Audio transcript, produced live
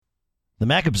The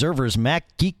Mac Observer's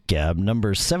Mac Geek Gab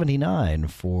number 79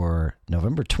 for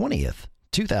November 20th,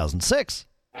 2006.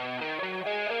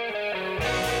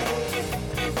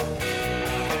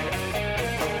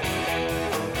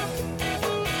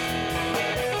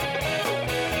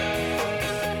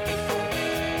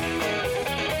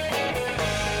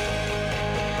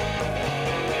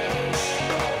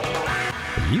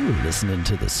 You're listening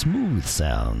to the smooth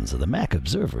sounds of the Mac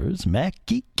Observer's Mac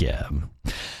Geek Gab.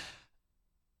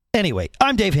 Anyway,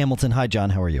 I'm Dave Hamilton. Hi, John.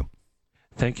 How are you?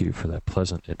 Thank you for that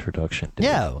pleasant introduction, Dave.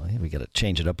 Yeah, well, we got to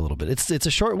change it up a little bit. It's a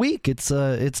short week. It's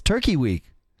Turkey Week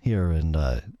here in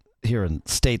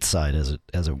stateside,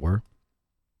 as it were.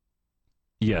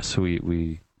 Yes,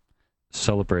 we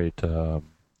celebrate.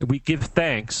 We give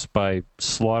thanks by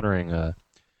slaughtering a,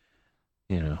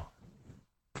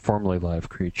 formerly live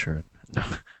creature.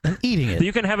 And eating it.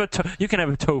 You can have a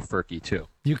tofurkey too.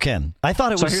 You can. I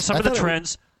thought it was. So here's some of the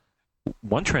trends.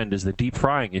 One trend is the deep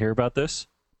frying. You hear about this?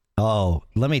 Oh,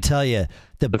 let me tell you,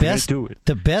 the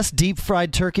best deep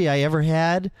fried turkey I ever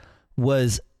had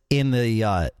was in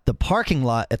the parking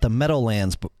lot at the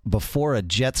Meadowlands before a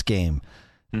Jets game.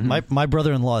 Mm-hmm. My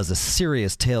brother-in-law is a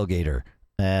serious tailgater,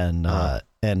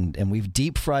 and we've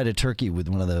deep fried a turkey with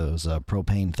one of those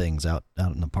propane things out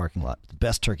in the parking lot. The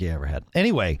best turkey I ever had.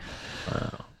 Anyway.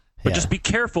 Wow. But just be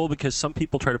careful, because some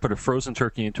people try to put a frozen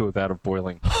turkey into a vat of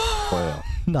boiling oil.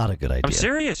 Not a good idea. I'm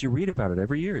serious. You read about it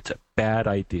every year. It's a bad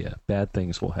idea. Bad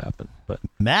things will happen. But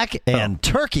Mac and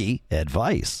turkey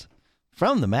advice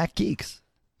from the Mac Geeks,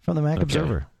 from the Mac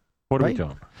Observer. What are we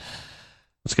doing?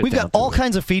 We've got all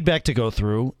kinds of feedback to go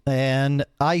through, and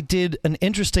I did an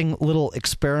interesting little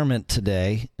experiment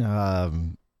today. I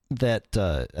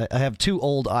have two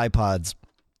old iPods.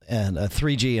 And a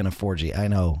 3G and a 4G. I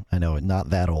know,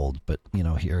 not that old, but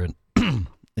here in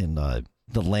the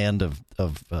land of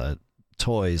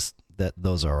toys, that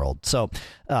those are old. So,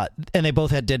 and they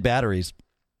both had dead batteries.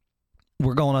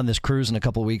 We're going on this cruise in a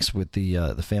couple of weeks with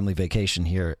the family vacation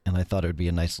here, and I thought it would be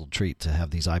a nice little treat to have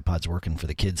these iPods working for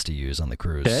the kids to use on the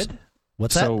cruise. Dead?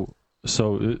 What's that?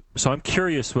 So I'm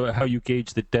curious how you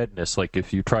gauge the deadness. Like,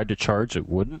 if you tried to charge, it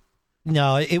wouldn't.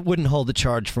 No, it wouldn't hold the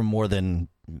charge for more than,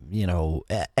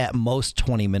 at most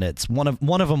 20 minutes. One of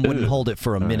them wouldn't hold it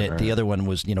for a minute. Right. The other one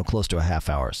was, close to a half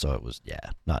hour. So it was,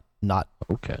 not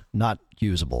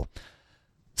usable.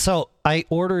 So I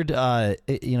ordered,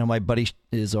 my buddy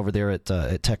is over there at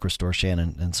Tech Restore,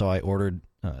 Shannon. And so I ordered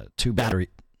 2 batteries.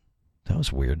 That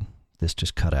was weird. This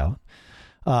just cut out.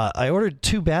 I ordered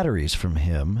 2 batteries from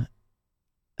him.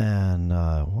 And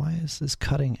why is this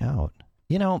cutting out?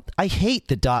 I hate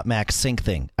the .Mac sync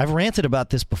thing. I've ranted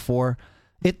about this before.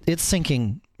 It's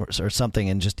syncing or something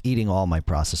and just eating all my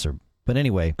processor. But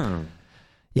anyway,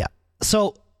 yeah.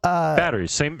 So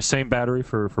batteries, same battery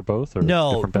for both, or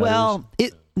no? Different batteries? Well,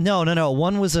 no.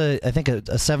 One was I think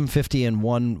a 750, and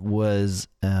one was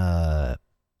an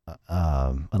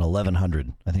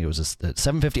 1100. I think it was a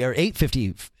 750 or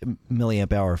 850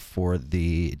 milliamp hour for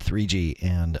the 3G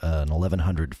and an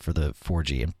 1100 for the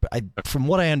 4G. And from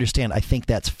what I understand, I think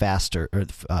that's faster.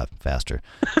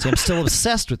 See, I'm still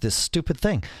obsessed with this stupid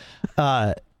thing,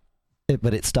 but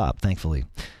it stopped, thankfully.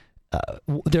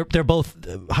 They're both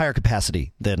higher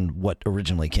capacity than what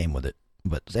originally came with it,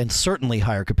 and certainly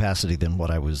higher capacity than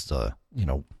what I was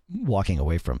walking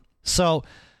away from. So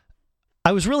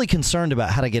I was really concerned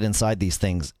about how to get inside these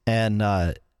things, and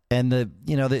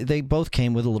they both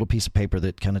came with a little piece of paper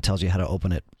that kind of tells you how to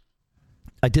open it.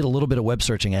 I did a little bit of web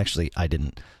searching. Actually, I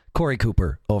didn't. Corey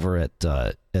Cooper over at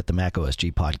the Mac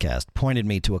OSG podcast pointed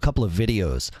me to a couple of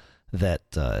videos that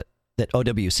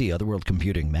OWC, Otherworld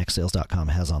Computing, MacSales.com,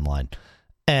 has online,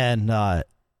 and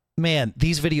man,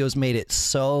 these videos made it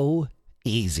so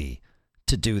easy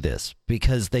to do this,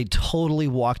 because they totally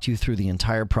walked you through the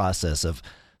entire process of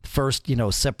first,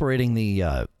 separating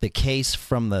the case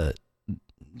from the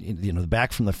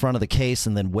back from the front of the case,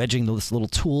 and then wedging this little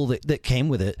tool that came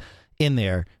with it in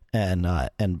there,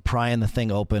 and prying the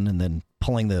thing open, and then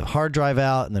pulling the hard drive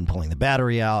out, and then pulling the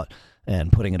battery out,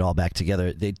 and putting it all back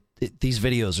together. These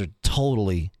videos are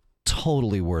totally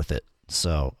worth it.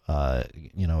 So,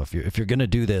 if you're going to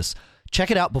do this,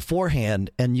 check it out beforehand,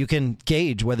 and you can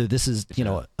gauge whether this is,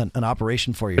 an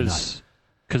operation for you or not.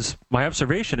 Because my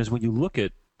observation is, when you look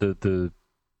at the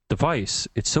device,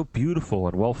 it's so beautiful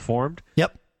and well formed.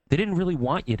 Yep. They didn't really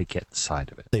want you to get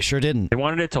inside of it. They sure didn't. They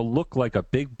wanted it to look like a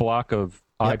big block of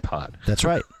iPod. That's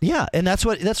right. Yeah, and that's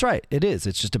right. It is.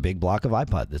 It's just a big block of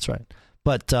iPod. That's right.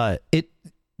 But the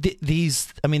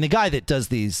guy that does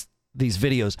these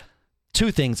videos,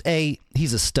 two things. A,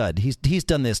 he's a stud. He's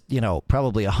done this,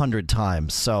 probably 100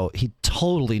 times, so he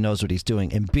totally knows what he's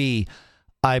doing. And B,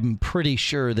 I'm pretty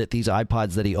sure that these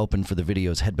iPods that he opened for the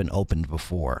videos had been opened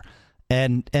before,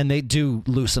 and they do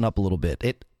loosen up a little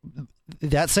bit.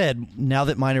 That said, now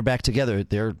that mine are back together,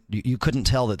 you couldn't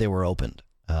tell that they were opened.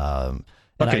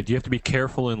 Okay, do you have to be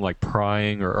careful in like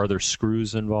prying, or are there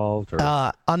screws involved? Or?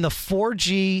 On the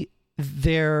 4G,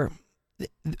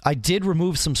 I did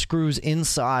remove some screws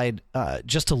inside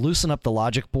just to loosen up the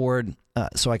logic board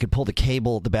so I could pull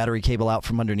the battery cable out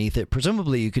from underneath it.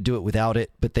 Presumably you could do it without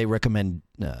it, but they recommend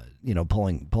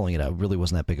pulling it out. It really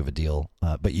wasn't that big of a deal.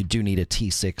 But you do need a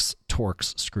T6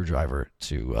 Torx screwdriver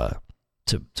to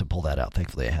pull that out.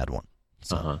 Thankfully I had one.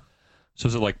 So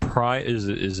is it like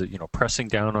is it pressing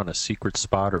down on a secret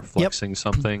spot or flexing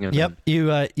something? And Yep.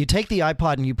 You take the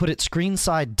iPod and you put it screen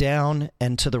side down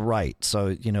and to the right.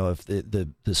 So if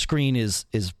the screen is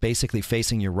basically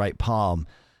facing your right palm,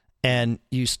 and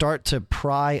you start to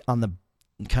pry on the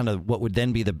kind of what would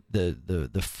then be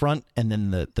the front and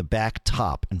then the back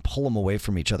top, and pull them away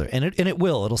from each other, and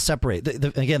it'll separate.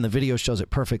 Again, the video shows it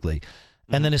perfectly.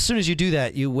 And then as soon as you do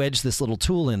that, you wedge this little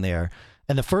tool in there.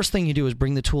 And the first thing you do is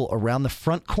bring the tool around the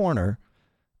front corner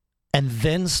and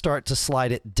then start to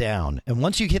slide it down. And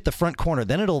once you hit the front corner,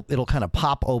 then it'll kind of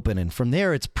pop open. And from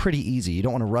there, it's pretty easy. You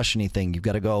don't want to rush anything. You've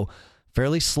got to go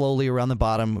fairly slowly around the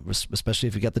bottom, especially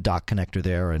if you got the dock connector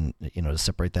there and, to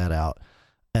separate that out.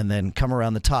 And then come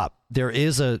around the top. There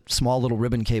is a small little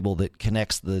ribbon cable that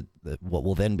connects what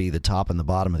will then be the top and the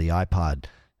bottom of the iPod.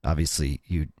 Obviously,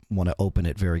 you want to open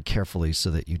it very carefully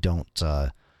so that you don't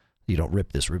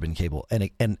rip this ribbon cable.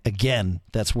 And again,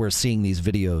 that's where seeing these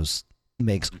videos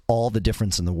makes all the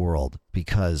difference in the world,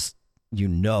 because you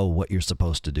know what you're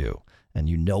supposed to do and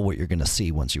you know what you're going to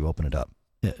see once you open it up.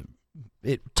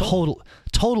 It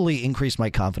totally increased my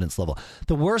confidence level.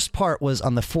 The worst part was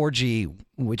on the 4G,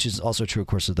 which is also true, of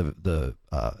course, of the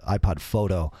iPod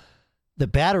Photo. The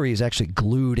battery is actually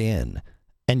glued in,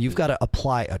 and you've got to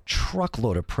apply a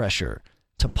truckload of pressure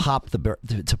to pop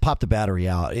the battery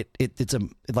out.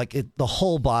 The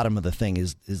whole bottom of the thing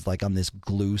is like on this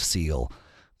glue seal,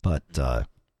 but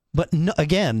no,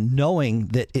 again, knowing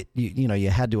that you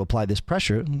had to apply this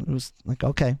pressure, it was like,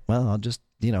 okay, well, I'll just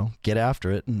get after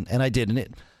it, and I did,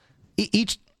 and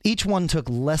each one took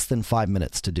less than 5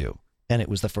 minutes to do, and it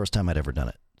was the first time I'd ever done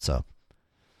it. So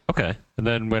okay, and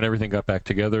then when everything got back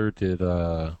together, did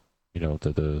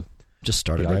just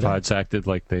started the right iPods acted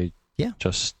like they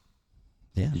just.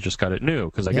 Yeah. You just got it new,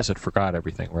 because I guess it forgot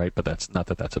everything, right? But that's not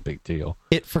that's a big deal.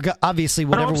 It forgot, obviously,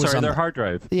 whatever was on their hard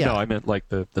drive. Yeah. No, I meant like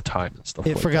the time and stuff.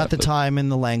 It forgot the time and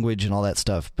the language and all that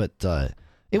stuff, but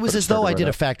it was as though I did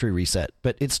a factory reset.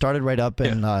 But it started right up,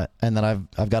 and then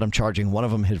I've got them charging. One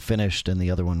of them had finished, and the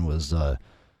other one was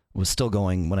still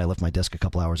going when I left my desk a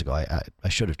couple hours ago. I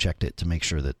should have checked it to make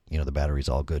sure that the battery's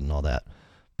all good and all that,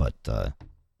 but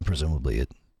presumably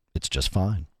it's just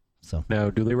fine. So now,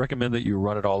 do they recommend that you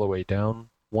run it all the way down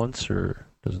once, or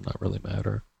does it not really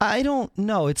matter? I don't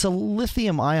know. It's a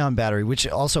lithium-ion battery, which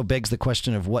also begs the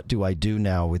question of what do I do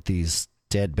now with these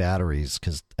dead batteries,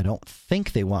 because I don't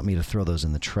think they want me to throw those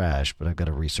in the trash, but I've got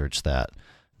to research that.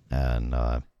 And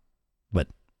but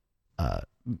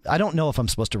I don't know if I'm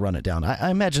supposed to run it down. I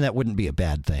imagine that wouldn't be a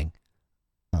bad thing.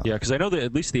 Yeah, because I know that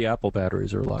at least the Apple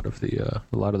batteries are a lot of the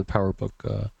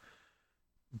PowerBook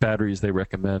batteries they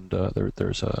recommend.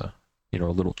 There's a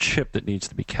little chip that needs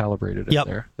to be calibrated in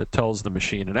there that tells the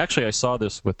machine. And actually, I saw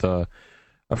this with a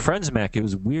friend's Mac. It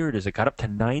was weird, as it got up to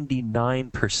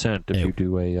 99% if you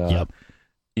do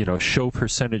a show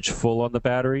percentage full on the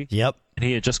battery. Yep. And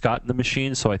he had just gotten the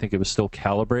machine, so I think it was still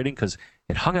calibrating, because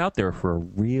it hung out there for a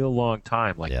real long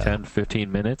time, like 10, 15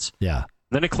 minutes. Yeah. And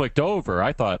then it clicked over.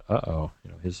 I thought,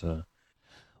 his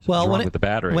well, with the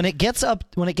battery. When it gets up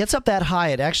that high,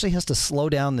 it actually has to slow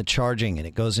down the charging, and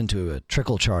it goes into a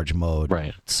trickle charge mode.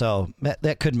 Right. So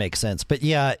that could make sense. But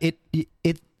yeah, it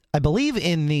I believe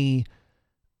in the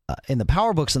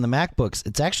PowerBooks and the MacBooks,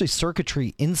 it's actually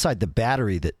circuitry inside the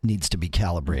battery that needs to be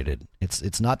calibrated.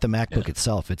 It's not the MacBook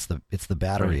itself. It's the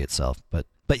battery itself. But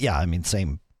yeah, I mean,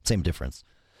 same difference.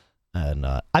 And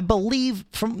I believe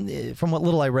from what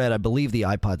little I read, I believe the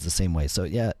iPod's the same way. So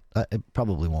yeah, it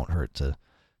probably won't hurt to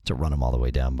run them all the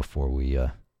way down before we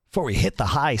hit the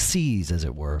high seas, as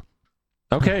it were.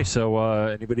 Okay, so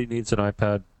anybody needs an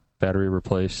iPad battery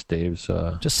replaced, Dave's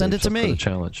just send it to me. The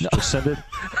challenge. No. Just send it.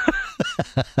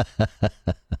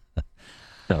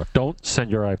 No, don't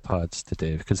send your iPods to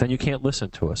Dave, because then you can't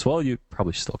listen to us. Well, you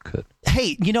probably still could.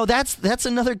 Hey, that's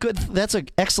an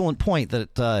excellent point.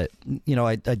 That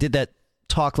I did that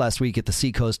talk last week at the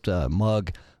Seacoast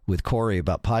Mug with Corey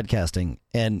about podcasting,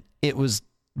 and it was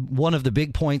one of the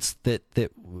big points that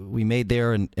we made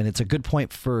there, and it's a good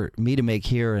point for me to make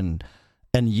here, and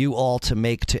and you all to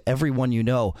make to everyone you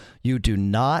know, you do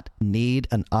not need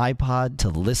an iPod to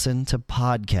listen to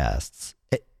podcasts.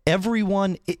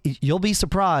 Everyone, you'll be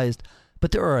surprised,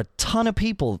 but there are a ton of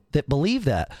people that believe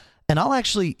that. And I'll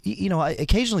actually,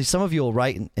 occasionally some of you will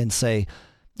write and say,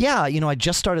 yeah, I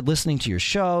just started listening to your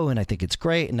show and I think it's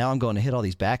great. And now I'm going to hit all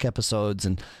these back episodes.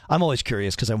 And I'm always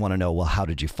curious because I want to know, well, how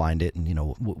did you find it? And,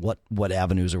 what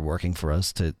avenues are working for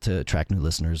us to attract new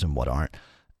listeners and what aren't.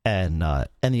 And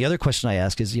the other question I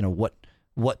ask is,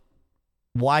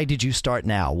 why did you start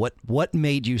now? What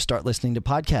made you start listening to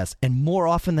podcasts? And more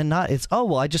often than not, it's, oh,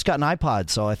 well, I just got an iPod,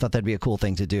 so I thought that'd be a cool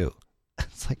thing to do.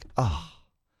 It's like,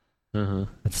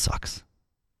 it sucks.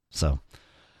 So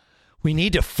we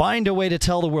need to find a way to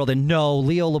tell the world. And no,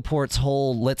 Leo Laporte's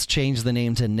whole let's change the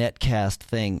name to Netcast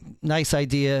thing, nice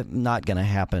idea, not going to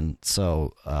happen.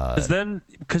 So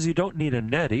because you don't need a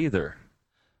net either.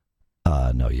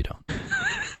 No, you don't.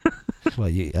 Well,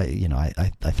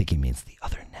 I think he means the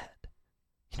other net.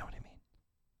 You know what I mean?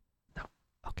 No.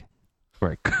 Okay.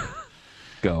 Right.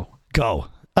 Go.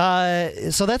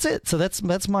 So that's it. So that's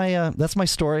my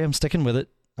story. I'm sticking with it,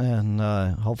 and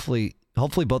hopefully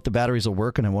both the batteries will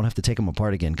work, and I won't have to take them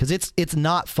apart again, because it's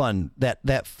not fun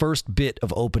that first bit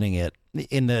of opening it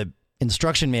in the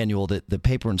instruction manual, the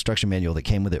paper instruction manual that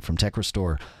came with it from Tech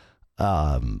Restore,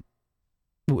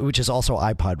 which is also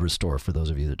iPod Restore for those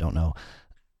of you that don't know.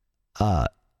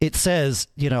 It says,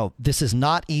 this is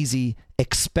not easy.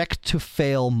 Expect to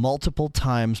fail multiple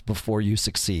times before you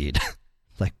succeed.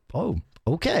 Like, oh,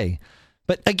 okay.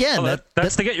 But again,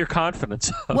 that's to get your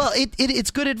confidence up. Well,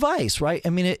 it's good advice, right? I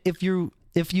mean,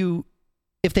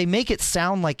 if they make it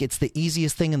sound like it's the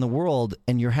easiest thing in the world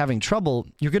and you're having trouble,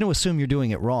 you're going to assume you're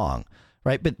doing it wrong,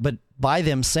 right? But by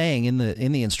them saying in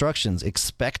the instructions,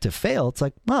 expect to fail, it's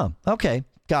like, oh, okay,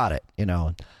 got it,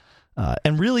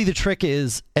 And really the trick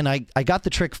is, and I got the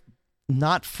trick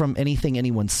not from anything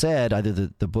anyone said, either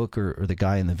the book or the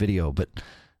guy in the video, but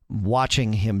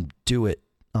watching him do it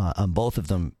on both of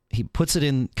them. He puts it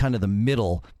in kind of the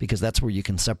middle because that's where you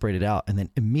can separate it out, and then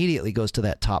immediately goes to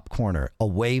that top corner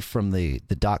away from the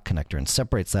dock connector and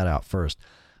separates that out first.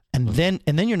 And then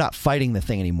you're not fighting the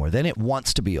thing anymore. Then it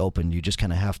wants to be open. You just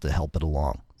kind of have to help it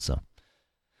along. So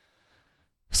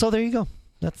there you go.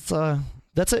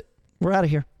 That's it. We're out of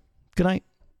here. Good night.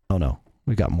 Oh no,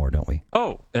 we got more, don't we?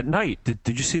 Oh, at night.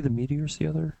 Did you see the meteors the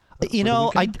other?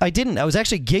 I didn't. I was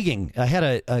actually gigging. I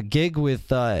had a gig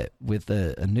with a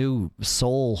new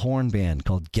soul horn band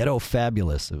called Ghetto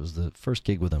Fabulous. It was the first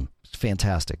gig with them. It's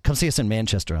fantastic. Come see us in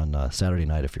Manchester on Saturday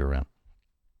night if you're around.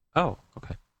 Oh,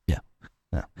 okay.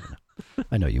 Yeah.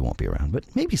 I know you won't be around, but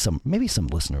maybe some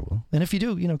listener will. And if you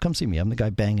do, come see me. I'm the guy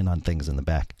banging on things in the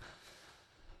back.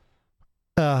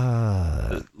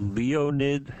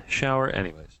 Leonid shower.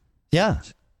 Anyways. Yeah.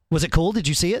 Was it cool? Did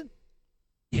you see it?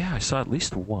 Yeah, I saw at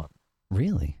least one.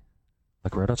 Really?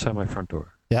 Like right outside my front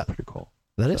door. Yeah. Pretty cool.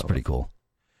 That is pretty cool.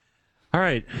 All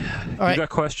right. You got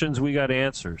questions, we got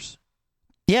answers.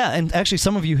 Yeah, and actually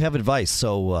some of you have advice,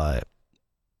 so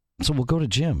we'll go to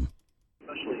Jim.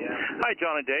 Hi,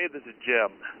 John and Dave. This is Jim.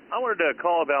 I wanted to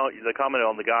call about the comment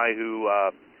on the guy who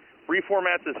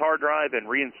reformats his hard drive and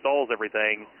reinstalls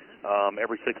everything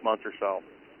every 6 months or so.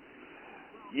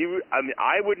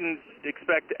 I wouldn't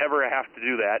expect to ever have to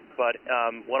do that, but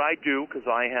what I do, because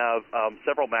I have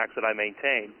several Macs that I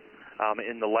maintain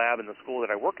in the lab in the school that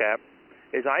I work at,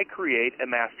 is I create a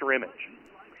master image.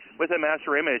 With a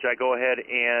master image, I go ahead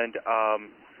and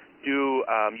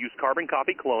use Carbon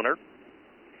Copy Cloner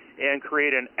and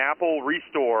create an Apple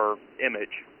Restore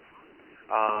image.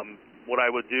 What I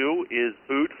would do is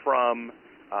boot from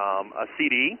a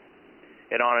CD,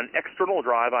 and on an external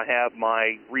drive, I have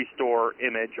my Restore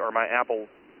image, or my Apple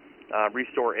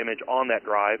Restore image on that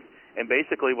drive. And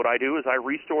basically what I do is I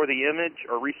restore the image,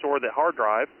 or restore the hard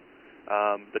drive,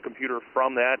 the computer,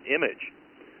 from that image.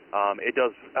 It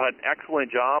does an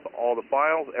excellent job, all the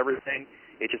files, everything.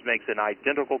 It just makes an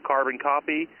identical carbon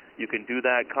copy. You can do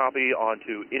that copy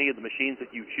onto any of the machines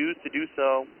that you choose to do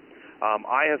so.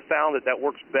 I have found that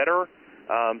works better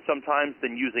sometimes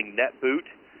than using NetBoot.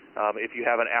 If you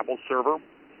have an Apple server.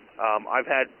 I've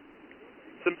had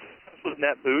some success with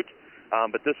NetBoot,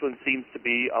 but this one seems to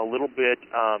be a little bit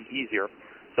easier.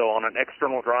 So on an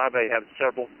external drive, I have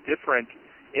several different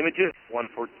images, one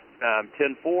for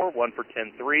 10.4, one for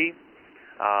 10.3,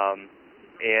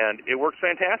 and it works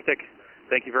fantastic.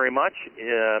 Thank you very much.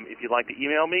 If you'd like to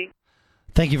email me.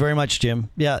 Thank you very much, Jim.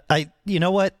 Yeah, you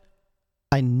know what?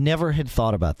 I never had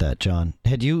thought about that, John.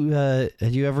 Had you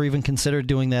ever even considered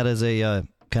doing that as a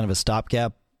kind of a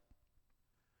stopgap?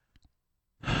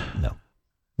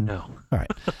 No. All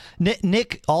right.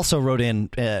 Nick also wrote in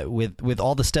with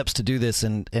all the steps to do this,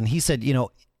 and he said,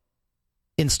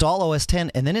 install OS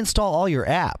 10 and then install all your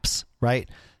apps, right?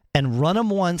 And run them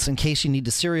once in case you need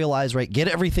to serialize, right? Get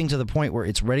everything to the point where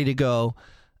it's ready to go,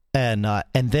 and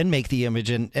then make the image.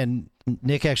 And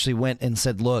Nick actually went and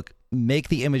said, look, make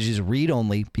the images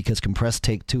read-only because compress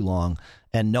take too long,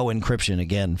 and no encryption,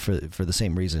 again, for the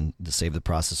same reason, to save the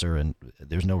processor, and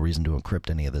there's no reason to encrypt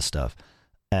any of this stuff.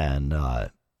 And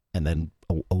then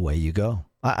away you go.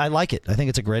 I like it. I think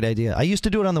it's a great idea. I used to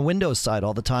do it on the Windows side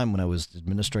all the time when I was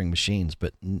administering machines,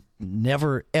 but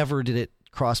never, ever did it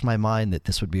cross my mind that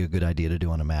this would be a good idea to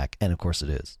do on a Mac, and of course it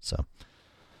is. So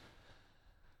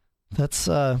that's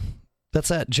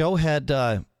that. Joe had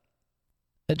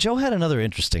another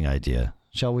interesting idea.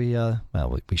 Shall we?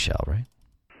 Well, we shall, right?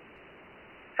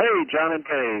 Hey, John and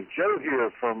Dave. Joe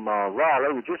here from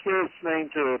Raleigh. We're just listening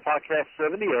to podcast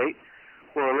 78,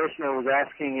 where a listener was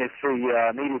asking if he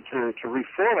needed to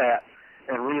reformat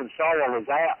and reinstall all his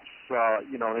apps,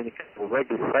 on any kind of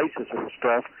regular basis and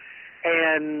stuff.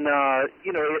 And,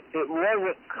 it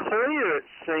wasn't clear, it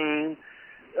seemed,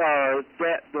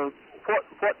 that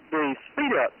what the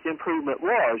speed-up improvement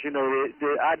was.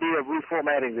 The idea of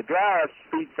reformatting the drive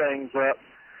speed things up,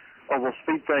 or will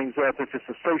speed things up if it's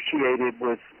associated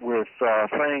with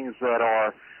things that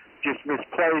are just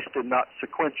misplaced and not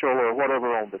sequential or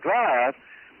whatever on the drive.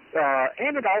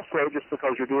 And it also, just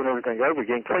because you're doing everything over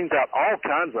again, cleans out all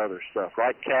kinds of other stuff,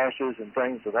 right? Caches and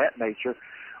things of that nature.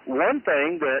 One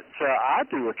thing that I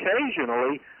do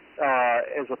occasionally,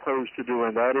 as opposed to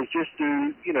doing that, is just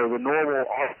do, the normal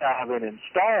archive and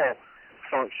install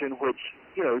function, which,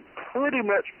 pretty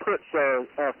much puts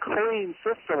a clean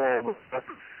system on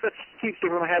that keeps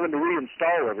them from having to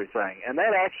reinstall everything. And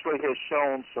that actually has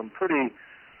shown some pretty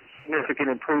significant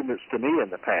improvements to me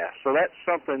in the past. So that's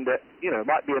something that,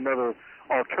 might be another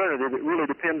alternative. It really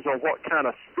depends on what kind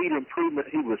of speed improvement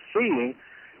he was seeing,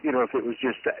 if it was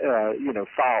just,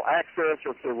 file access,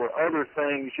 or if there were other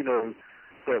things,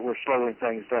 that were slowing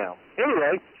things down.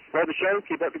 Anyway, love the show.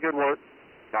 Keep up the good work.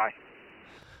 Bye.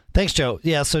 Thanks, Joe.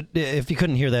 Yeah, so if you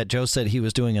couldn't hear that, Joe said he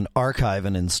was doing an archive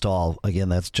and install. Again,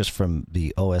 that's just from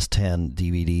the OS 10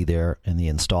 DVD there in the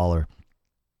installer.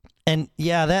 And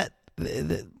yeah,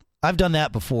 I've done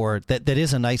that before. That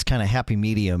is a nice kind of happy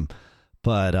medium,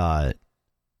 but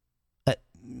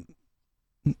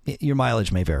your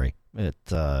mileage may vary.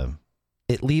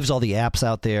 It leaves all the apps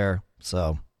out there,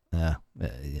 so yeah,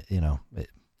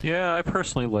 Yeah, I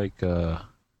personally like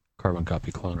Carbon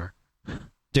Copy Cloner.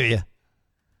 Do you?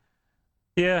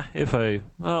 Yeah,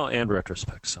 and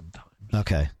Retrospect sometimes.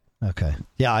 Okay.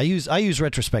 Yeah, I use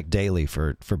Retrospect daily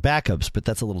for backups, but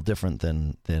that's a little different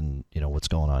than what's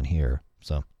going on here.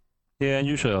 So. Yeah, and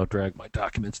usually I'll drag my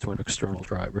documents to an external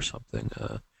drive or something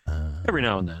every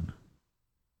now and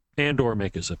then, or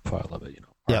make a zip file of it.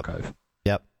 Archive.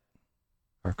 Yep.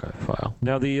 Archive file.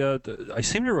 Now I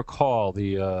seem to recall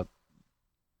the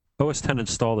OS 10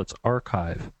 install that's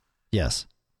archive. Yes.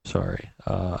 Sorry.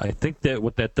 I think that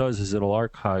what that does is it'll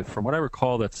archive. From what I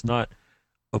recall, that's not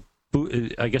a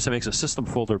boot. I guess it makes a system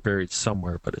folder buried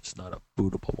somewhere, but it's not a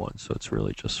bootable one. So it's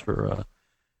really just for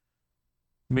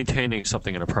maintaining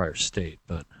something in a prior state.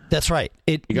 But that's right.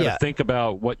 You got to think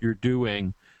about what you're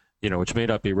doing, which may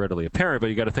not be readily apparent,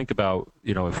 but you got to think about,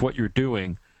 if what you're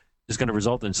doing is going to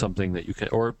result in something that you can,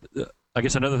 or I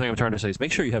guess another thing I'm trying to say is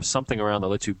make sure you have something around that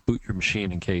lets you boot your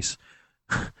machine in case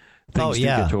things do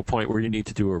get to a point where you need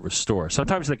to do a restore.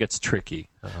 Sometimes that gets tricky.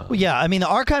 Well, yeah, I mean, the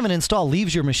archive and install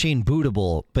leaves your machine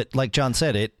bootable, but like John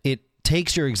said, it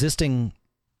takes your existing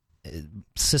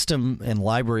system and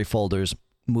library folders,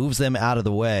 moves them out of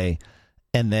the way,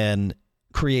 and then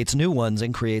creates new ones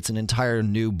and creates an entire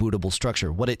new bootable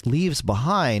structure. What it leaves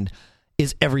behind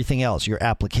is everything else, your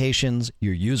applications,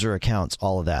 your user accounts,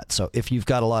 all of that. So if you've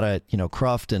got a lot of,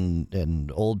 cruft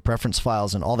and old preference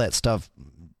files and all that stuff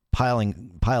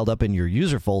piled up in your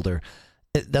user folder,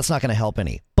 that's not going to help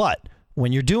any. But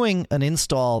when you're doing an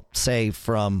install, say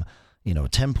from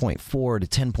 10.4 to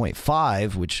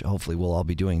 10.5, which hopefully we'll all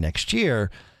be doing next year,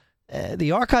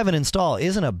 the archive and install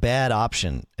isn't a bad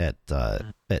option at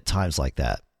times like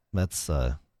that. That's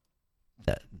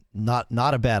not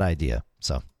a bad idea.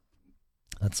 So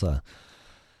that's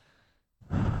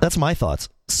my thoughts.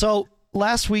 So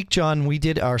last week, John, we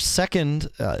did our second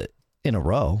in a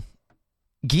row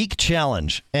Geek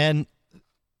Challenge, and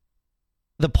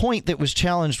the point that was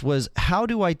challenged was, how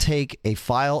do I take a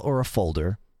file or a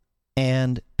folder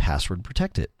and password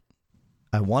protect it?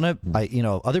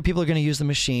 Other people are going to use the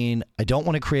machine. I don't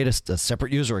want to create a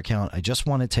separate user account. I just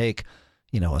want to take,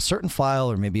 a certain file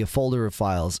or maybe a folder of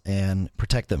files and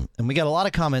protect them. And we got a lot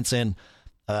of comments in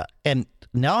And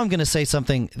now I'm going to say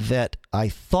something that I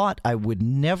thought I would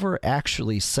never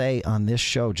actually say on this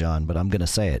show, John, but I'm going to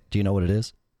say it. Do you know what it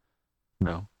is?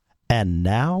 No. And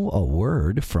now a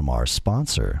word from our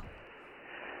sponsor.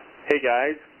 Hey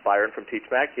guys, Byron from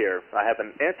TeachMac here. I have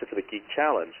an answer to the Geek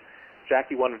Challenge.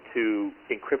 Jackie wanted to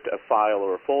encrypt a file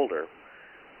or a folder.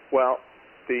 Well,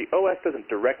 the OS doesn't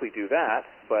directly do that,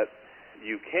 but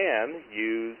you can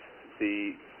use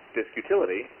the disk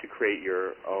utility to create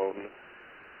your own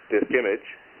disk image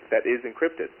that is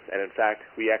encrypted. And in fact,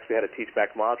 we actually had a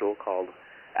TeachMac module called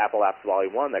Apple Apps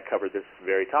Volume 1 that covered this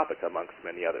very topic amongst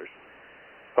many others.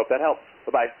 Hope that helps.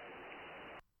 Bye-bye.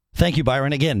 Thank you,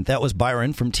 Byron. Again, that was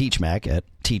Byron from TeachMac at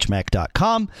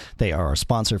teachmac.com. They are our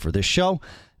sponsor for this show.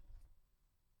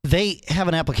 They have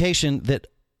an application that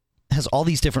has all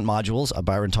these different modules.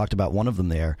 Byron talked about one of them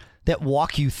there that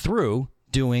walk you through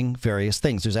doing various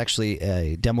things. There's actually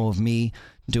a demo of me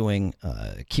doing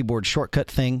a keyboard shortcut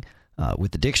thing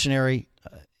with the dictionary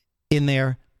in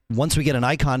there. Once we get an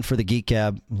icon for the Geek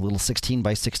Gab, a little 16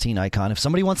 by 16 icon, if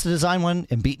somebody wants to design one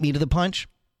and beat me to the punch,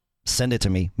 send it to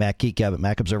me, MacGeekGab at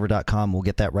MacObserver.com. We'll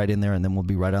get that right in there, and then we'll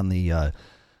be right on the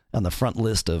front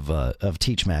list of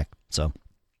TeachMac. So,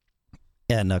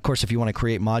 and of course, if you want to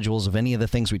create modules of any of the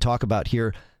things we talk about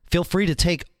here, feel free to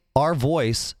take our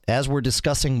voice as we're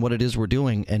discussing what it is we're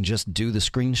doing and just do the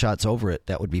screenshots over it.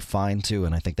 That would be fine too,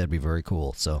 and I think that'd be very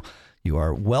cool. So you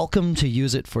are welcome to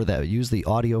use it for that. Use the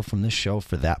audio from this show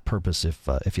for that purpose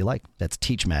if you like. That's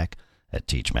TeachMac at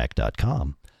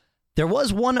teachmac.com. There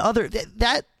was one other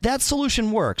that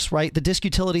solution works, right? The disk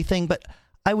utility thing, but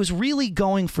I was really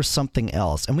going for something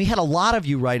else. And we had a lot of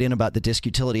you write in about the disk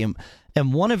utility,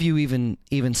 and one of you even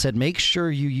said make sure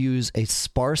you use a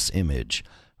sparse image,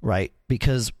 right?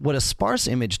 Because what a sparse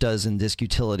image does in disk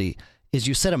utility is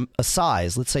you set a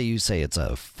size. Let's say you say it's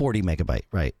a 40 megabyte,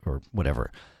 right, or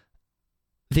whatever.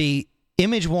 The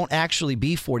image won't actually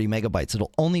be 40 megabytes.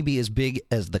 It'll only be as big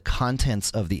as the contents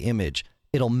of the image.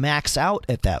 It'll max out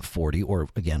at that 40, or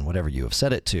again, whatever you have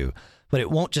set it to, but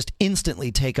it won't just instantly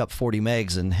take up 40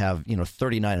 megs and have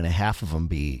 39 and a half of them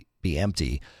be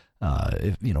empty.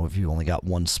 If you only got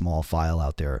one small file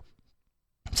out there.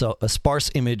 So a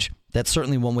sparse image, that's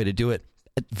certainly one way to do it.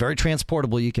 Very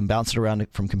transportable. You can bounce it around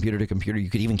from computer to computer. You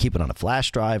could even keep it on a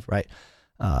flash drive, right?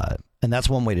 And that's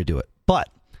one way to do it. But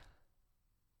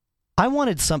I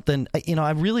wanted something,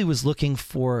 I really was looking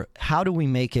for how do we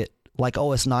make it like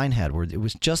OS 9 had, where it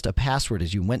was just a password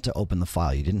as you went to open the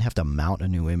file. You didn't have to mount a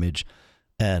new image.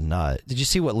 And did you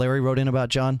see what Larry wrote in about,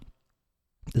 John?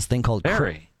 This thing called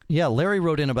Larry. Yeah, Larry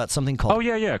wrote in about something called... Oh,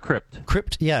 yeah, Crypt.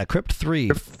 Crypt 3. Crypt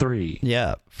 3.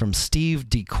 Yeah, from Steve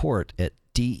Decourt at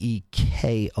DEKORTE.com.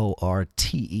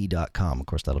 Of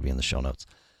course, that'll be in the show notes.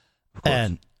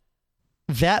 And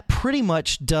that pretty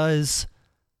much does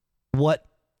what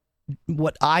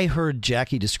I heard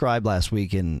Jackie describe last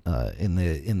week in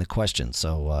the question.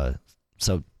 So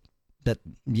that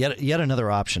yet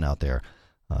another option out there.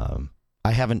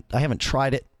 I haven't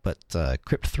tried it, but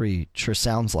Crypt 3 sure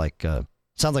sounds like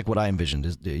what I envisioned.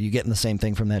 Are you getting the same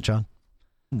thing from that, John?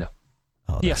 No.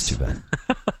 Oh, that's too bad.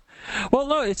 Well,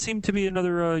 no, it seemed to be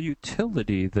another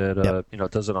utility that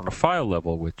does it on a file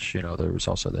level. Which there was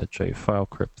also that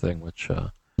JFileCrypt thing, which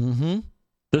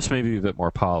this may be a bit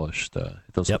more polished. It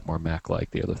does look more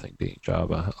Mac-like. The other thing being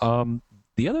Java.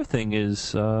 The other thing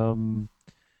is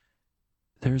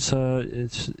there's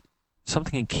it's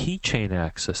something in Keychain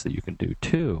Access that you can do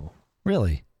too.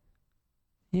 Really?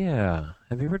 Yeah.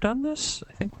 Have you ever done this?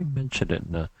 I think we mentioned it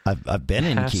in a I've been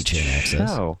in Keychain Access.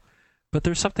 Show. But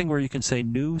there's something where you can say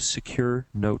new secure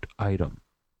note item.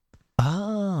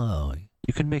 Oh.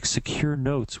 You can make secure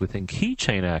notes within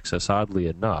Keychain Access, oddly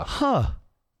enough. Huh.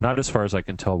 Not as far as I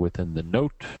can tell within the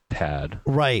notepad.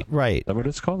 Right. Is that what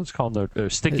it's called? It's called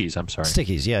stickies, I'm sorry.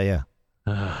 Stickies, yeah.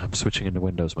 I'm switching into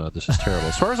Windows mode. This is terrible.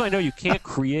 As far as I know, you can't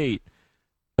create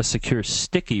a secure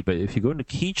sticky, but if you go into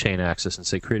Keychain Access and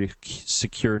say create a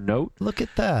secure note, look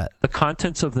at that. The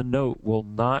contents of the note will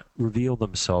not reveal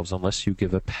themselves unless you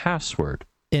give a password.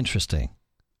 Interesting.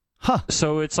 Huh.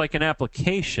 So it's like an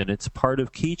application. It's part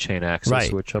of Keychain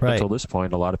Access, which up until this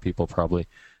point, a lot of people probably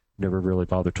never really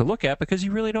bothered to look at because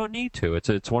you really don't need to.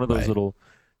 It's one of those little,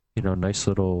 nice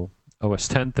little OS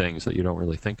 10 things that you don't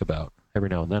really think about. Every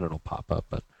now and then it'll pop up,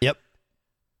 but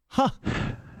Huh.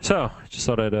 So just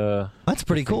thought I'd. That's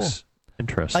pretty cool.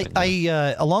 Interesting.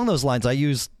 I along those lines, I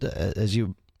used, as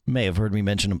you may have heard me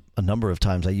mention a number of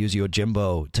times, I use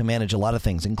Yojimbo to manage a lot of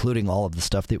things, including all of the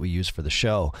stuff that we use for the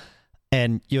show.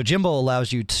 And Yojimbo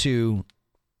allows you to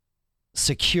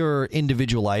secure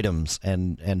individual items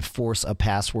and force a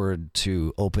password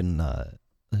to open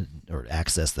or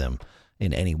access them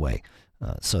in any way.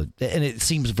 And it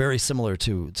seems very similar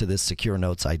to this Secure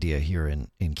Notes idea here in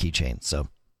Keychain. So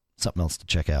something else to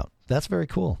check out. That's very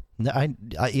cool. I'm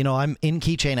in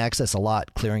Keychain Access a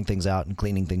lot, clearing things out and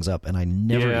cleaning things up, and I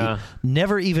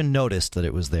never even noticed that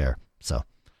it was there. So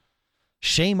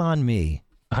shame on me.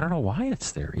 I don't know why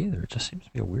it's there either. It just seems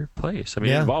to be a weird place. I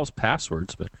mean, it involves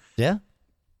passwords, but yeah.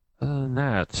 Other than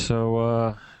that,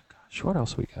 so gosh, what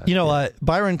else we got?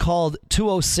 Byron called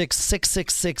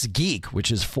 206-666-GEEK,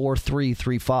 which is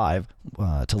 4335,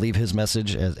 to leave his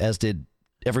message, as did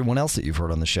everyone else that you've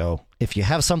heard on the show. If you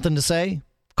have something to say,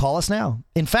 call us now.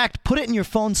 In fact, put it in your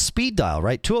phone's speed dial,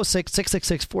 right?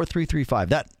 206-666-4335.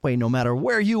 That way, no matter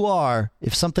where you are,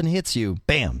 if something hits you,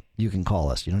 bam, you can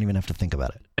call us. You don't even have to think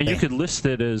about it. And bam. You could list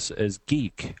it as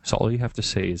geek. So all you have to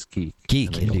say is geek.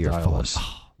 Geek into your phone.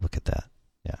 Oh, look at that.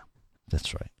 Yeah,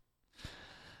 that's right.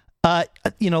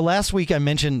 Last week I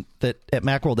mentioned that at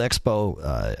Macworld Expo,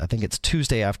 I think it's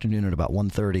Tuesday afternoon at about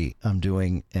 1:30, I'm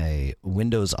doing a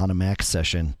Windows on a Mac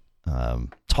session,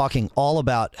 talking all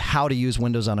about how to use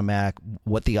Windows on a Mac,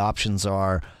 what the options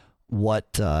are,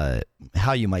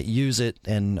 how you might use it,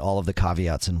 and all of the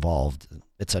caveats involved,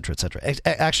 et cetera, et cetera.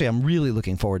 Actually, I'm really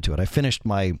looking forward to it. I finished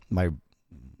my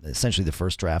essentially the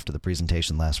first draft of the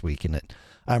presentation last week, and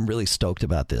I'm really stoked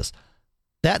about this.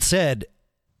 That said,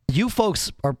 you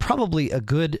folks are probably a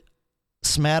good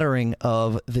smattering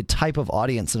of the type of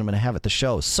audience that I'm going to have at the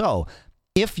show. So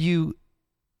if you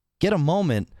get a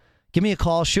moment, give me a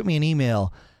call, shoot me an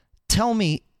email. Tell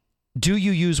me, do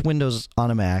you use Windows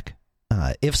on a Mac?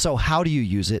 If so, how do you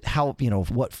use it?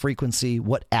 What frequency?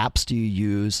 What apps do you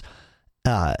use?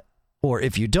 Or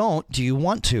if you don't, do you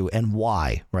want to, and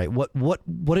why? Right?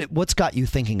 What's got you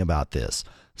thinking about this?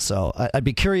 So I'd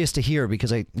be curious to hear,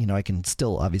 because I can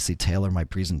still obviously tailor my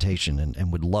presentation,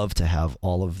 and would love to have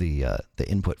all of the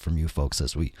input from you folks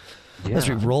as we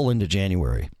roll into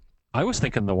January. I was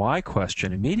thinking the why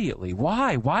question immediatly.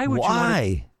 Why? Why would you want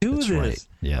to do That's this? Right.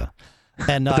 Yeah.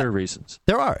 And there are reasons.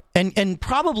 There are, and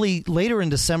probably later in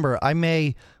December,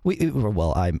 we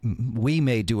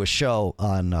may do a show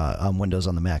on Windows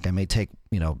on the Mac. I may take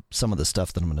some of the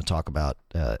stuff that I'm going to talk about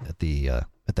at the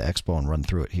expo and run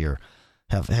through it here.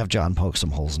 Have John poke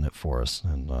some holes in it for us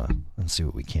and see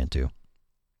what we can't do.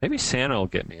 Maybe Santa will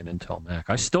get me an Intel Mac.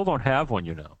 I still don't have one,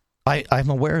 I'm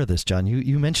aware of this, John.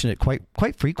 You mention it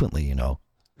quite frequently,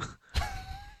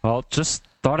 Well, just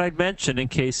thought I'd mention in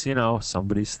case,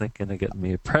 somebody's thinking of getting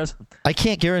me a present. I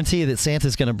can't guarantee that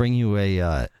Santa's going to bring you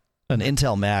an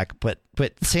Intel Mac, but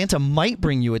Santa might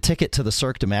bring you a ticket to the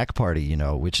Cirque du Mac party,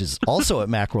 which is also at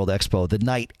Macworld Expo the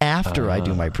night after I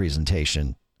do my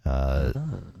presentation.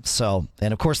 So,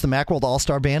 and of course the Macworld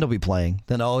All-Star Band will be playing.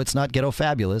 Then, it's not Ghetto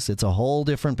Fabulous. It's a whole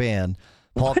different band.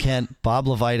 Paul Kent, Bob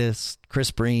Levitas,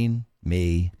 Chris Breen,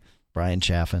 me, Brian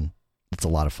Chaffin. It's a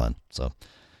lot of fun. So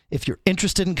if you're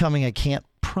interested in coming, I can't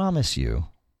promise you.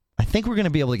 I think we're going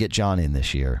to be able to get John in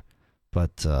this year,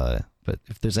 but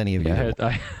if there's any of you,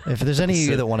 if there's any of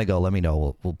you that want to go, let me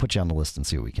know. We'll put you on the list and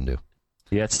see what we can do.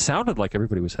 Yeah, it sounded like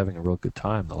everybody was having a real good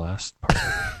time the last part.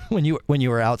 when you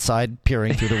were outside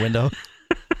peering through the window,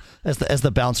 as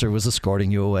the bouncer was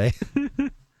escorting you away.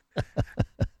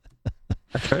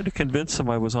 I tried to convince him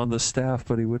I was on the staff,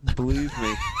 but he wouldn't believe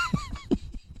me.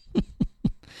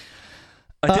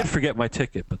 I did forget my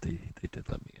ticket, but they did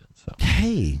let me in. So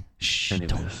hey,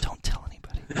 don't tell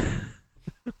anybody.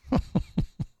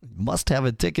 You must have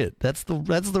a ticket. That's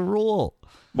the rule.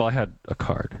 Well, I had a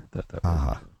card.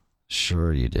 That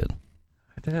Sure you did.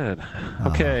 I did.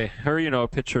 Okay, or a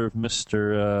picture of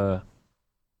Mr.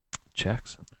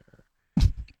 Jackson there.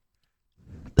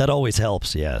 That always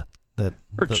helps. Yeah.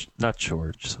 Not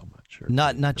George so much.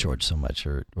 Not George so much,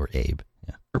 or Abe.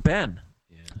 Yeah. Or Ben.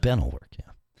 Yeah. Ben will work. Yeah.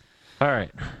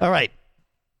 All right.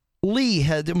 Lee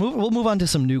we'll move on to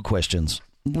some new questions.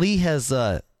 Lee has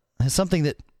something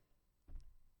that.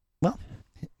 Well,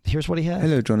 here's what he has.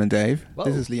 Hello, John and Dave. Whoa.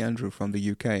 This is Lee Andrew from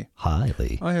the UK. Hi,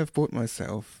 Lee. I have bought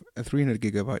myself a 300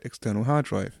 gigabyte external hard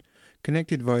drive,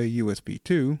 connected via USB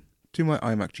 2 to my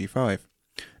iMac G5.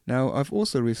 Now, I've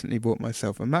also recently bought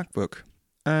myself a MacBook,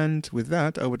 and with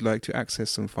that, I would like to access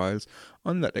some files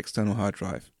on that external hard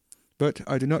drive. But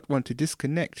I do not want to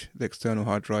disconnect the external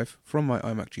hard drive from my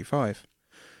iMac G5.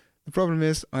 The problem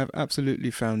is, I have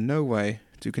absolutely found no way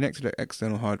to connect to the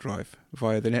external hard drive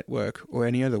via the network or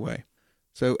any other way.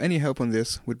 So any help on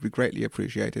this would be greatly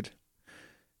appreciated.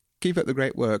 Keep up the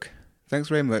great work. Thanks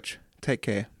very much. Take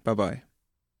care. Bye-bye.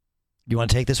 You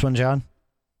want to take this one, John?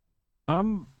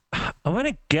 I'm going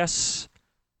to guess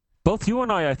both you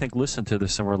and I think, listened to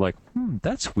this and were like,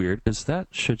 that's weird, because that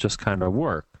should just kind of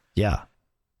work. Yeah.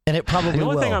 And it probably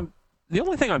will. the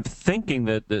only thing I'm thinking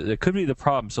that could be the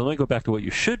problem, so let me go back to what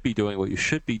you should be doing. What you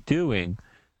should be doing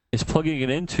is plugging it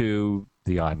into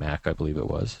the iMac, I believe it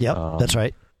was. Yep, that's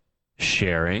right.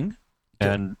 Sharing.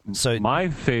 And so my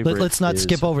favorite let's not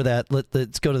skip over that.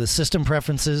 Let's go to the system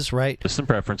preferences, right? System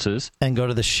preferences. And go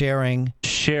to the sharing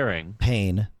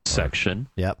pane section.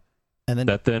 Yep. And then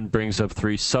that then brings up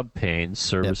 3 sub-panes,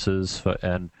 services,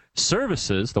 and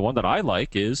services. The one that I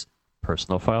like is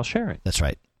personal file sharing. That's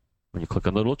right. When you click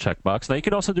on the little checkbox. Now, you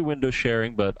can also do Windows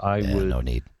sharing, but I would... no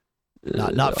need.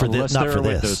 Not for this. Not for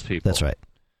this. Windows people. That's right.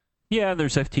 Yeah, and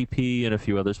there's FTP and a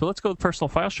few others. But let's go with personal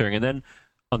file sharing. And then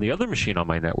on the other machine on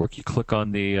my network, you click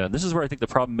on the... this is where I think the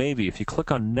problem may be. If you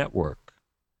click on network...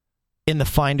 In the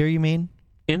Finder, you mean?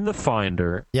 In the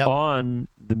Finder, on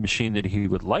the machine that he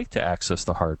would like to access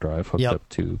the hard drive hooked up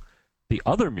to the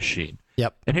other machine.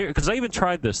 Yep. And here, because I even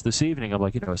tried this evening, I'm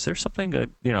like, is there something that,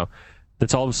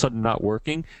 that's all of a sudden not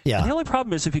working? Yeah. And the only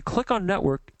problem is if you click on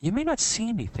network, you may not see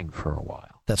anything for a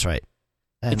while. That's right.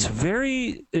 And it's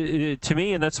very, to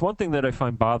me, and that's one thing that I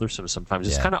find bothersome sometimes.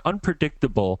 It's kind of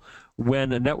unpredictable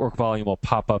when a network volume will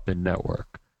pop up in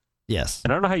network. Yes.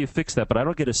 And I don't know how you fix that, but I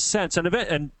don't get a sense.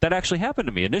 And that actually happened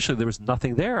to me. Initially, there was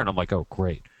nothing there, and I'm like, oh,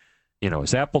 great.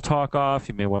 Is Apple Talk off?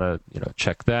 You may want to,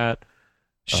 check that.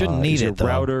 Shouldn't need it, though.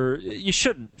 Router, you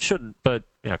shouldn't, but,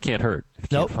 can't hurt.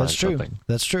 Nope, that's true.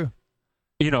 That's true.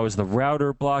 Is the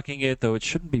router blocking it, though it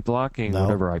shouldn't be blocking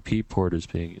whatever IP port is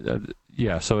being...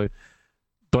 though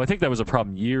I think that was a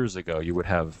problem years ago. You would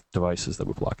have devices that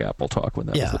would block Apple Talk when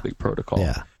that was the big protocol.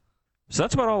 Yeah. So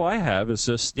that's about all I have. Is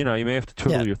just you may have to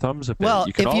twiddle your thumbs a bit. Well,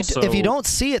 you can if you don't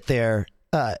see it there,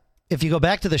 if you go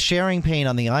back to the sharing pane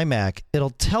on the iMac,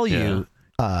 it'll tell you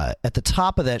at the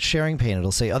top of that sharing pane,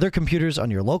 it'll say other computers on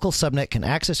your local subnet can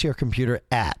access your computer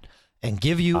at, and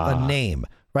give you a name,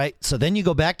 right? So then you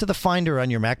go back to the Finder on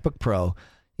your MacBook Pro.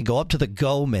 You go up to the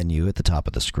Go menu at the top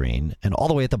of the screen, and all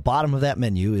the way at the bottom of that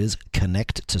menu is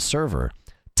Connect to Server.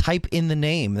 Type in the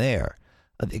name there,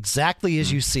 exactly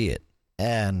as you see it.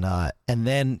 And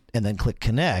then click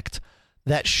Connect.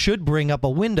 That should bring up a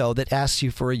window that asks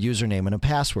you for a username and a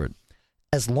password.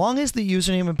 As long as the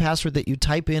username and password that you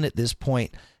type in at this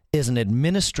point is an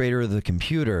administrator of the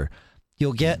computer,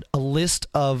 you'll get a list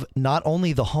of not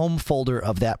only the home folder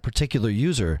of that particular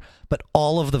user, but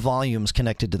all of the volumes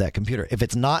connected to that computer. If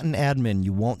it's not an admin,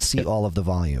 you won't see all of the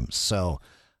volumes. So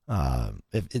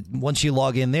once you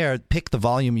log in there, pick the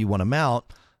volume you want to mount.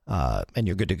 And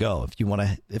you're good to go. If you want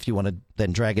to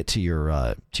then drag it to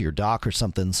your dock or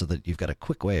something, so that you've got a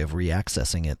quick way of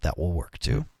reaccessing it, that will work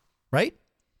too, right?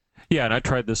 Yeah, and I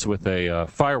tried this with a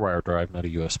FireWire drive, not a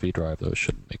USB drive, though it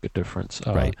shouldn't make a difference.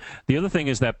 Right. The other thing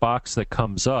is that box that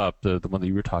comes up, the one that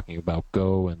you were talking about,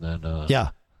 Go, and then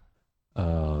right.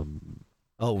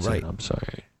 I'm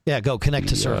sorry. Yeah, Go Connect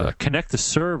to Server. Connect to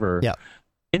Server. Yeah.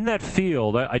 In that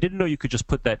field, I didn't know you could just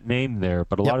put that name there,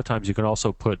 but a lot of times you can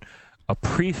also put a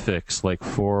prefix, like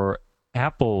for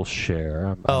Apple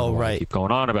Share. Right. Keep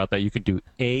going on about that. You could do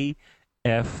AFP :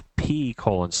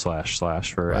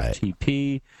 for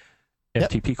FTP,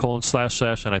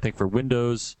 FTP : and I think for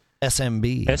Windows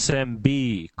SMB :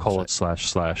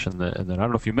 and then I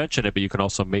don't know if you mentioned it, but you can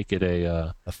also make it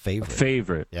a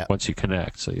favorite once you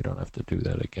connect, so you don't have to do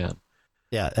that again.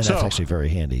 Yeah, and that's actually very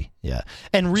handy. Yeah,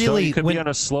 and really, you could be on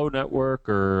a slow network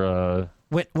or.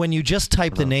 When you just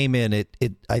type the name in, it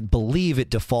I believe it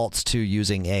defaults to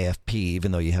using AFP,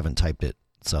 even though you haven't typed it.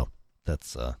 So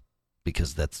that's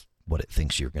because that's what it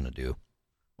thinks you're going to do,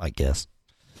 I guess.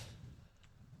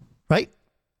 Right?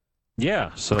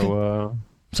 Yeah. So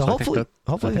hopefully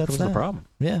that's the problem.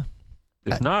 Yeah.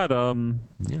 If not,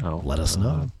 let us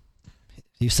know.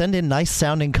 You send in nice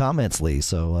sounding comments, Lee.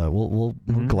 So we're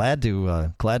glad to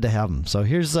have them. So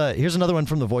here's another one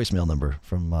from the voicemail number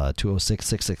from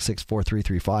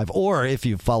 206-666-4335. Or if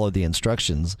you followed the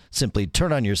instructions, simply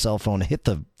turn on your cell phone, hit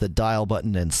the dial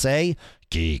button, and say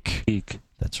geek. Geek.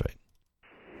 That's right.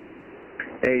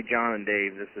 Hey, John and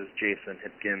Dave. This is Jason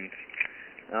Hipkins.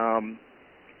 I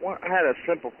had a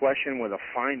simple question with a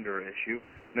Finder issue. I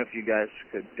don't know if you guys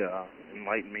could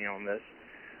enlighten me on this.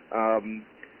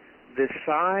 The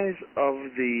size of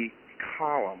the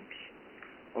columns.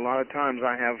 A lot of times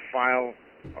I have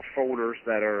folders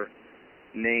that are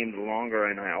named longer,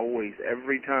 and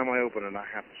every time I open it, I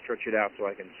have to stretch it out so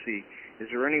I can see. Is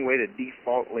there any way to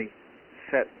defaultly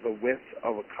set the width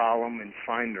of a column in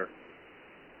Finder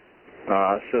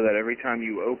so that every time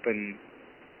you open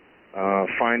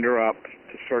Finder up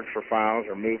to search for files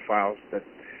or move files, that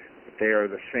they are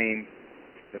the same,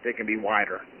 that they can be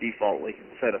wider defaultly and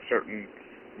set a certain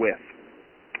width?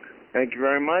 Thank you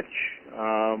very much.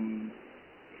 You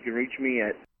can reach me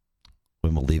at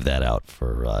we'll leave that out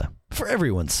for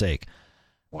everyone's sake.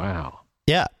 Wow.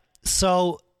 Yeah.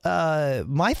 So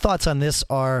my thoughts on this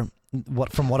are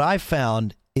from what I've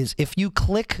found is if you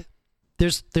click,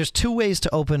 there's two ways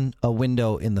to open a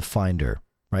window in the Finder,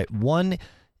 right? One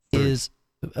is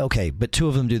okay, but two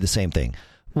of them do the same thing.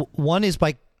 One is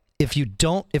by if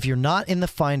you're not in the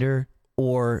Finder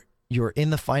or you're in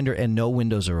the Finder and no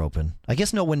windows are open. I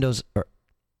guess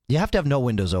you have to have no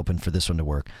windows open for this one to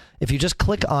work. If you just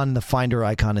click on the Finder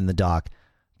icon in the dock,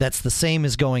 that's the same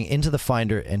as going into the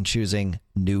Finder and choosing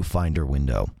New Finder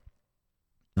Window.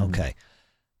 Okay.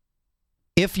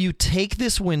 If you take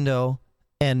this window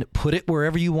and put it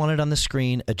wherever you want it on the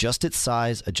screen, adjust its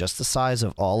size, adjust the size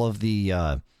of all of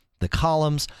the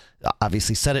columns,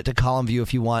 obviously set it to column view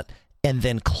if you want, and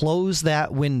then close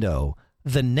that window,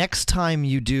 the next time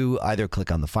you do either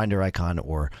click on the Finder icon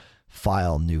or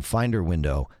File New Finder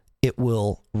Window, it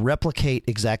will replicate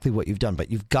exactly what you've done, but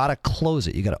you've got to close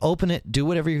it. You've got to open it, do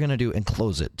whatever you're going to do, and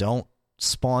close it. Don't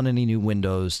spawn any new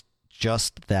windows,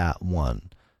 just that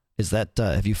one. Is that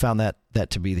have you found that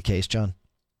to be the case, John?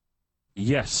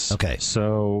 Yes. Okay.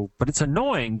 So, but it's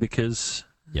annoying because,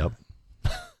 yep,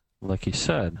 like you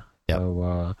said. Yep.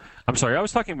 So, I'm sorry, I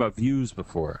was talking about views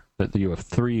before. That you have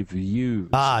 3 views.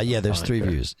 Yeah, there's 3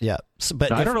 views. Yeah,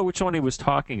 but now, I don't know which one he was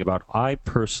talking about. I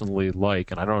personally like,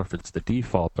 and I don't know if it's the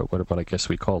default, but what I guess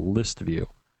we call list view.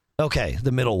 Okay,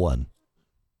 the middle one.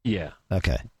 Yeah.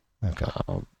 Okay.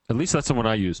 At least that's the one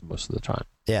I use most of the time.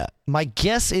 Yeah, my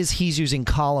guess is he's using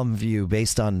column view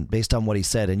based on what he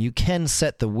said, and you can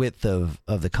set the width of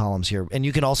the columns here, and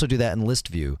you can also do that in list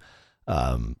view.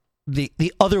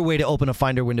 The other way to open a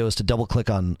Finder window is to double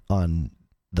click on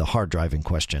the hard drive in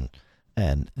question,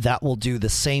 and that will do the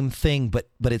same thing, but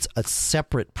it's a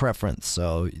separate preference.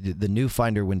 So the new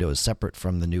Finder window is separate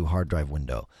from the new hard drive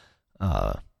window,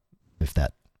 if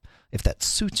that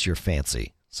suits your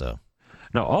fancy. So.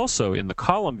 Now, also in the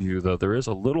column view, though, there is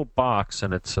a little box,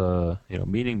 and it's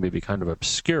meaning maybe kind of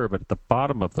obscure, but at the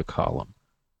bottom of the column.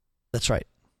 That's right.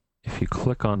 If you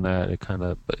click on that, it kind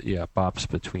of bops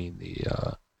between the.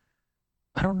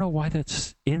 I don't know why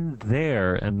that's in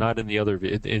there and not in the other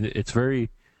view. It's very.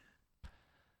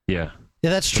 Yeah.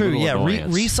 Yeah, that's true. Yeah,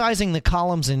 resizing the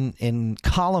columns in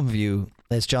column view,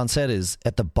 as John said, is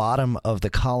at the bottom of the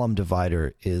column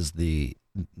divider is the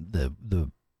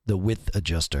width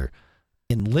adjuster.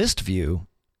 In list view,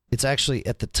 it's actually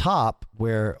at the top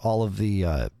where all of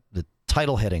the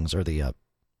title headings or the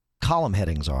column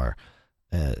headings are.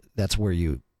 That's where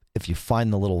if you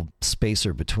find the little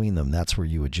spacer between them, that's where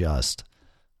you adjust.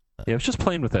 Yeah, I was just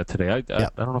playing with that today. I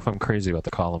don't know if I'm crazy about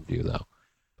the column view though.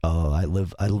 Oh, I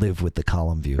live with the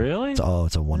column view. Really? It's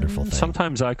a wonderful thing.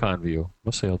 Sometimes icon view.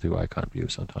 Mostly I'll do icon view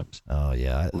sometimes. Oh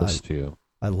yeah, list view.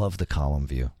 I love the column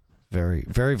view. Very,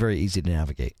 very, very easy to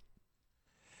navigate.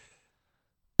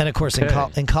 And of course,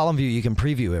 in column view, you can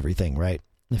preview everything, right?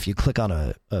 If you click on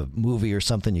a movie or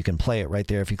something, you can play it right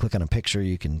there. If you click on a picture,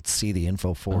 you can see the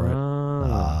info for it.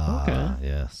 Okay.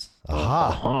 Yes.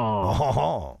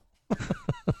 Aha.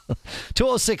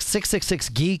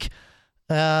 206-666-GEEK.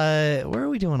 Where are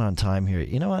we doing on time here?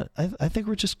 You know what? I think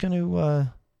we're just going to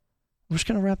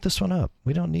wrap this one up.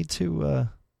 We don't need to.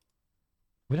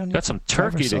 Got some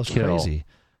turkey to kill. Crazy.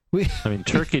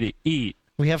 Turkey to eat.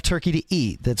 We have turkey to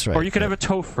eat. That's right. Or you could have a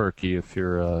tofurkey if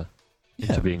you're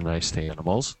into being nice to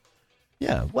animals.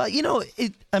 Yeah. Well,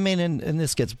 and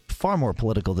this gets far more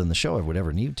political than the show would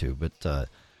ever need to. But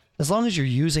as long as you're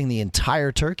using the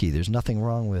entire turkey, there's nothing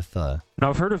wrong with. Now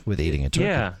I've heard of eating a turkey.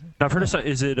 Yeah. Now I've heard of.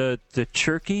 Is it the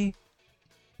turkey?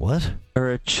 What?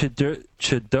 Or a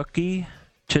chiducky?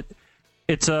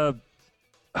 It's a.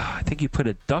 I think you put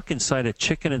a duck inside a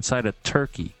chicken inside a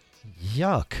turkey.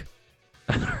 Yuck.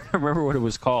 I don't remember what it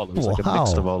was called. It was like a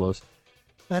mix of all those.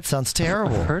 That sounds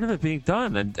terrible. I've heard of it being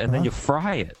done, and then you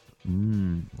fry it.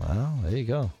 Well, there you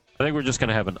go. I think we're just going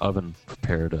to have an oven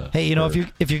prepared. Hey,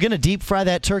 if you're going to deep fry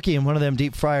that turkey in one of them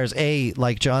deep fryers,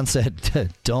 like John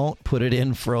said, don't put it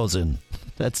in frozen.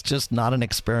 That's just not an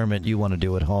experiment you want to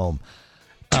do at home.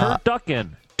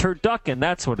 Turducken,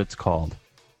 that's what it's called.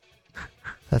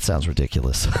 That sounds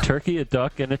ridiculous. A turkey, a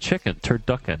duck, and a chicken.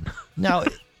 Turducken. Now...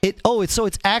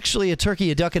 it's actually a turkey,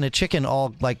 a duck, and a chicken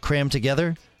all like crammed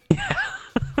togetger? Yeah.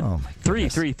 Oh my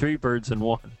goodness. Three birds in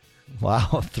one.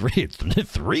 Wow, three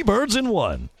birds in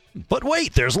one. But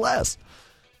wait, there's less.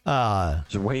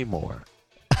 There's way more.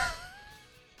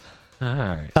 All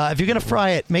right. If you're gonna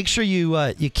fry it, make sure you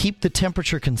keep the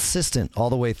temperature consistent all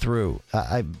the way through.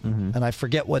 And I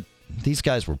forget what These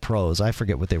guys were pros. I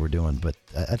forget what they were doing, but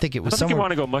I think it was I don't think you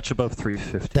want to go much above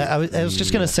 350. I was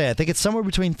just going to say, I think it's somewhere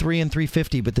between 3 and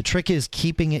 350, but the trick is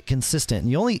keeping it consistent.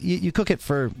 And you cook it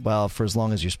for as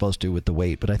long as you're supposed to with the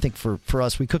weight, but I think for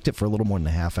us, we cooked it for a little more than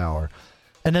a half hour.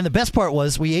 And then the best part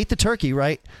was we ate the turkey,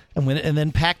 right? And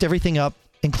then packed everything up,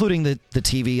 including the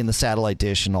TV and the satellite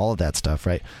dish and all of that stuff,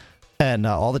 right? And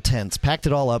all the tents, packed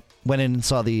it all up, went in and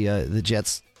saw the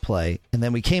Jets play, and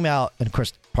then we came out, and of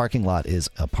course, parking lot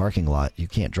is a parking lot. You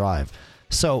can't drive.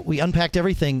 So we unpacked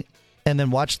everything and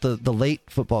then watched the late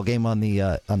football game on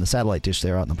the satellite dish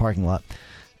there out in the parking lot,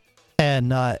 and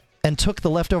took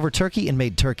the leftover turkey and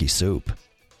made turkey soup,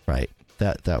 right?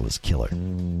 That was killer.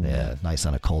 Yeah, nice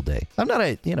on a cold day. I'm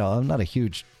not a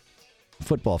huge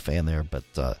football fan there,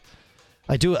 but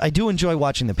I do enjoy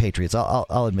watching the Patriots.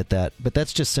 I'll admit that, but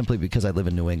that's just simply because I live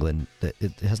in New England.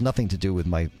 It has nothing to do with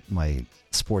my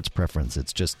sports preference.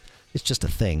 It's just a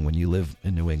thing. When you live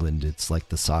in New England, it's like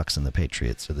the Sox and the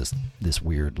Patriots are this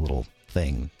weird little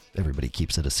thing. Everybody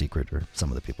keeps it a secret, or some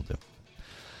of the people do.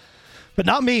 But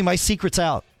not me. My secret's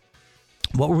out.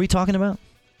 What were we talking about?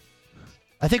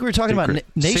 I think we were talking about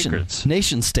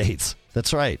nation states.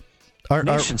 That's right.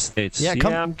 Nation states. Yeah,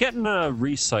 I'm getting a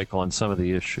recycle on some of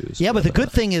the issues. Yeah, but the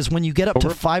good thing is when you get up to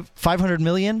 500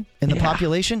 million in the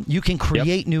population, you can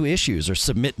create new issues or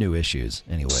submit new issues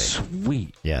anyway.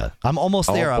 Sweet. Yeah. I'm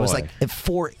almost there. I was like at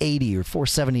 480 or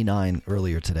 479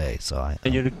 earlier today.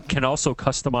 And you can also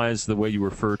customize the way you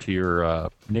refer to your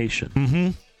nation. Mm-hmm.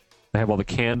 I have all the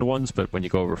canned ones, but when you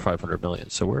go over 500 million,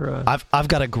 so we're. I've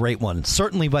got a great one.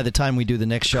 Certainly, by the time we do the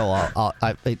next show,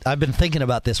 I've been thinking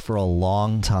about this for a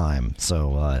long time.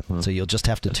 So you'll just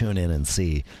have to tune in and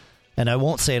see. And I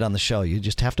won't say it on the show. You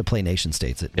just have to play Nation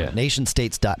States at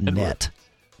nationstates.net.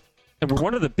 And we're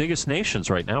one of the biggest nations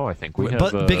right now. I think we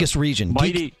have biggest region.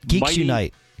 Geeks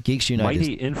Unite. Geeks Unite.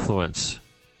 Mighty influence.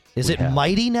 Is it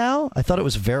mighty now? I thought it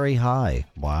was very high.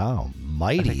 Wow,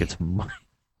 mighty. I think it's mighty.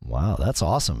 Wow, that's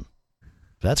awesome.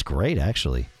 That's great,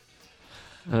 actually.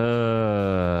 What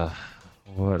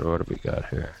do we got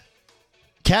here?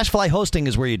 Cashfly Hosting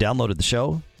is where you downloaded the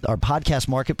show. Our podcast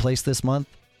marketplace this month.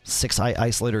 6i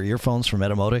isolator earphones from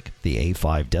Etymotic. The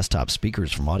A5 desktop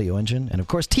speakers from Audio Engine. And, of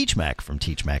course, TeachMac from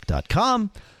teachmac.com.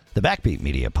 The Backbeat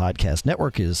Media Podcast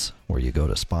Network is where you go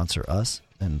to sponsor us.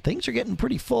 And things are getting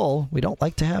pretty full. We don't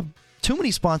like to have too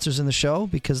many sponsors in the show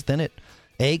because then it,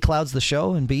 A, clouds the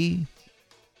show, and B,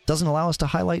 doesn't allow us to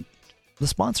highlight the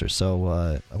sponsors.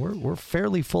 So we're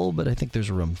fairly full, but I think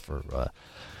there's room for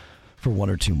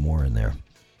one or two more in there.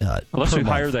 Unless we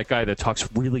hire that guy that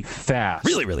talks really fast.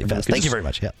 Really fast. Thank you very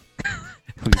much. Yeah.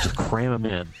 We just cram him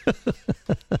in.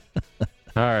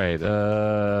 All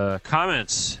right.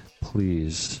 Comments,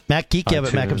 please. Matt Geekgab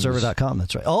at MacObserver.com.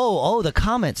 That's right. Oh, the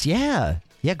comments. Yeah.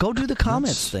 Yeah, go do the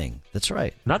comments thing. That's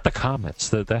right. Not the comments.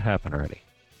 That happened already.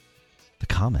 The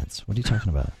comments? What are you talking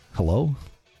about? Hello?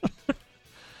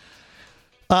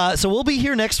 So we'll be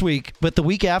here next week, but the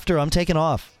week after, I'm taking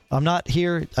off. I'm not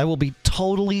here. I will be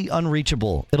totally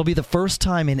unreachable. It'll be the first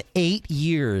time in 8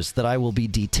 years that I will be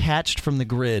detached from the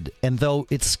grid, and though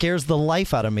it scares the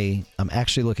life out of me, I'm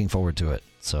actually looking forward to it.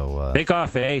 So take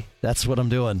off, eh? That's what I'm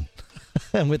doing.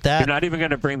 And with that, you're not even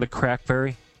going to bring the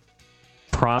Crackberry?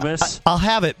 Promise? I'll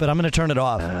have it, but I'm going to turn it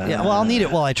off. Yeah, well, I'll need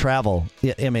it while I travel.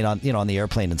 Yeah, I mean, on the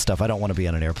airplane and stuff. I don't want to be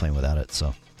on an airplane without it.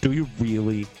 So, do you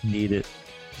really need it?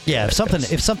 Yeah, if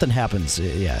something happens,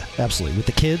 yeah, absolutely. With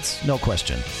the kids, no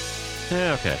question.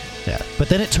 Yeah, okay. Yeah, but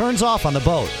then it turns off on the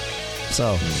boat.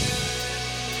 So,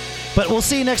 but we'll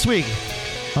see you next week.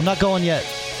 I'm not going yet.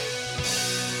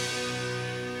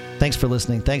 Thanks for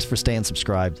listening. Thanks for staying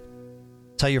subscribed.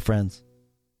 Tell your friends.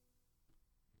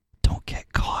 Don't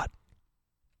get caught.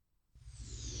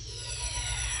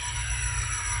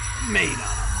 Made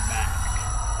up.